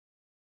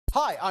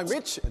Hi, I'm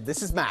Rich, and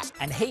this is Matt.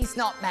 And he's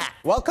not Matt.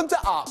 Welcome to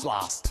Art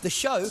Blast, The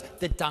show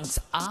that dunks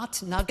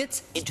art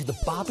nuggets into the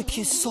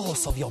barbecue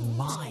sauce of your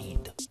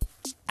mind.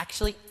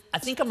 Actually, I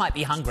think I might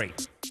be hungry.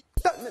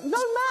 No,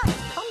 Matt,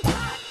 come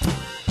back.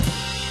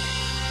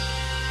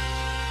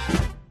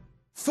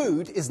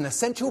 Food is an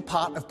essential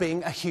part of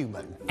being a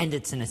human. And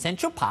it's an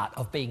essential part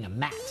of being a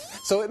Matt.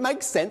 So it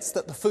makes sense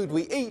that the food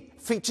we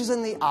eat features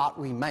in the art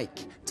we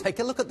make. Take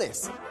a look at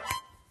this.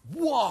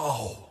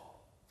 Whoa!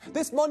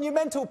 This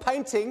monumental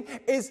painting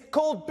is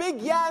called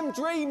Big Yam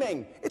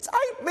Dreaming. It's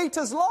 8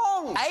 metres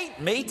long. 8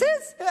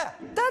 metres? Yeah.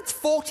 That's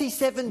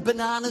 47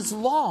 bananas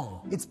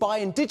long. It's by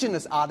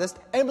Indigenous artist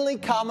Emily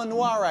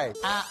Carmenware.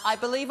 I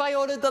believe I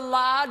ordered the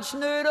large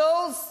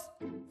noodles.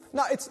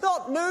 No, it's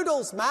not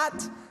noodles,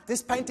 Matt.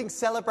 This painting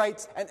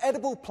celebrates an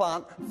edible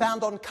plant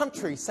found on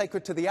country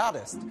sacred to the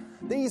artist.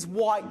 These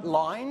white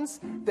lines,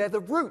 they're the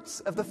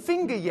roots of the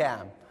finger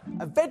yam,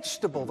 a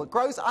vegetable that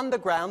grows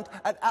underground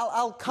at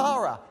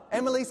Al-Alkara,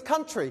 Emily's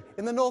country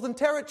in the Northern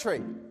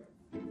Territory.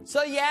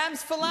 So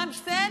yams for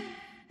lunch then?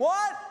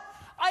 What?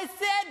 I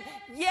said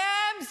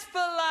yams for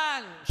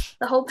lunch.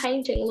 The whole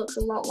painting looks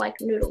a lot like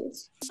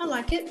noodles. I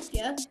like it,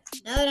 yeah.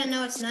 Now that I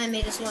know it's 9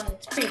 metres long,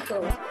 it's pretty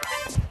cool.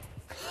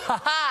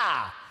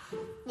 Ha-ha!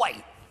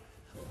 Wait,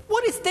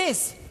 what is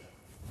this?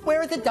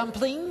 Where are the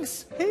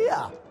dumplings?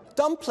 Here,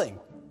 Dumpling,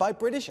 by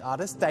British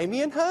artist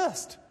Damien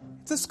Hirst.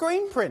 It's a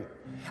screen print.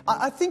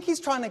 I think he's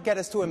trying to get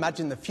us to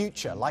imagine the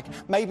future, like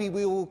maybe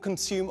we will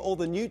consume all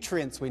the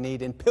nutrients we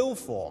need in pill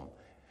form.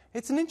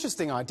 It's an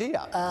interesting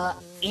idea.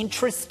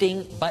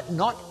 Interesting, but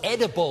not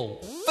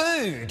edible.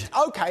 Food.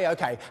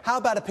 Okay. How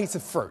about a piece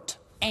of fruit?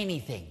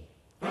 Anything.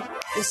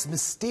 This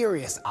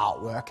mysterious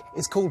artwork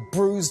is called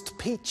Bruised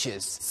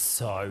Peaches.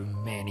 So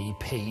many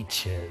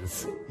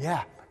peaches.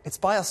 Yeah, it's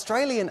by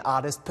Australian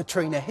artist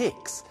Patrina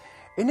Hicks.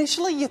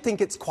 Initially you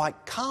think it's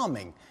quite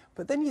calming,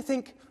 but then you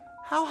think,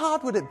 how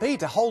hard would it be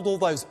to hold all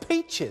those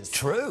peaches?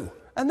 True.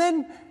 And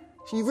then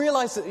you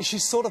realise that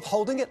she's sort of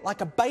holding it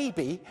like a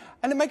baby,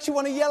 and it makes you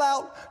want to yell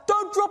out,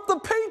 "Don't drop the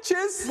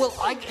peaches!" Well,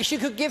 she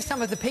could give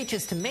some of the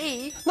peaches to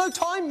me. No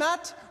time,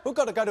 Matt. We've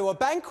got to go to a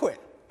banquet.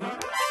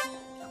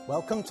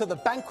 Welcome to the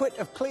Banquet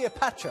of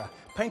Cleopatra,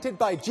 painted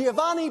by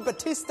Giovanni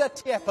Battista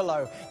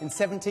Tiepolo in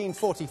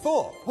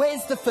 1744.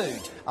 Where's the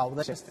food? Oh, well,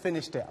 they just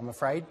finished it, I'm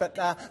afraid, but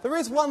there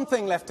is one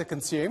thing left to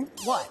consume.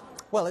 What?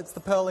 Well, it's the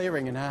pearl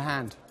earring in her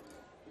hand.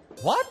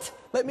 What?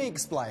 Let me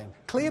explain.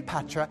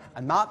 Cleopatra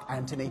and Mark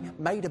Antony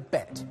made a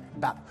bet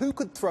about who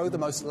could throw the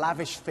most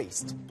lavish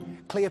feast.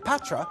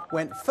 Cleopatra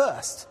went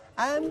first,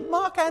 and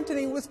Mark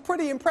Antony was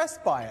pretty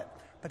impressed by it,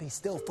 but he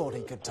still thought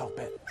he could top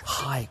it.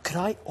 Hi, could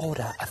I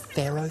order a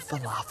Pharaoh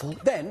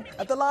falafel? Then,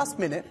 at the last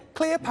minute,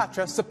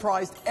 Cleopatra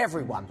surprised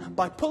everyone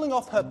by pulling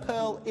off her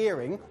pearl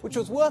earring, which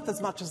was worth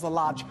as much as the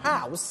large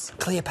house.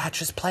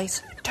 Cleopatra's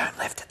place? Don't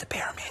lift at the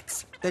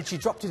pyramids. Then she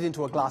dropped it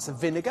into a glass of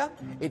vinegar,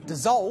 it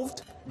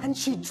dissolved, and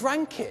she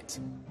drank it.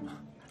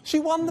 She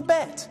won the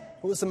bet.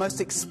 It was the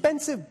most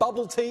expensive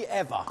bubble tea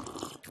ever.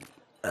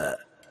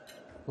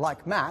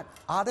 Like Matt,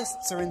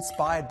 artists are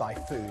inspired by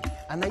food,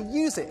 and they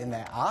use it in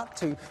their art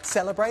to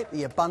celebrate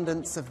the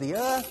abundance of the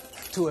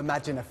earth, to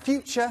imagine a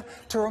future,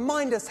 to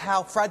remind us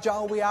how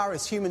fragile we are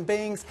as human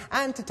beings,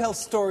 and to tell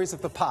stories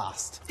of the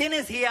past.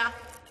 Dinner's here.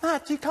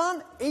 Matt, you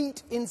can't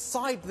eat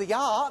inside the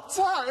art.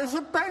 What? It's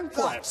a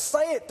banquet. Oh,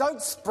 say it,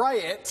 don't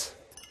spray it.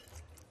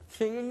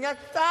 See you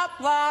next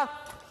supper.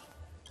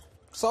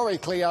 Sorry,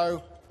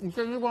 Cleo. Does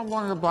anyone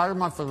want to buy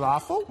my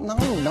falafel? No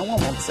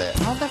one wants it.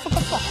 Oh, I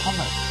forgot the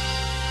hummus.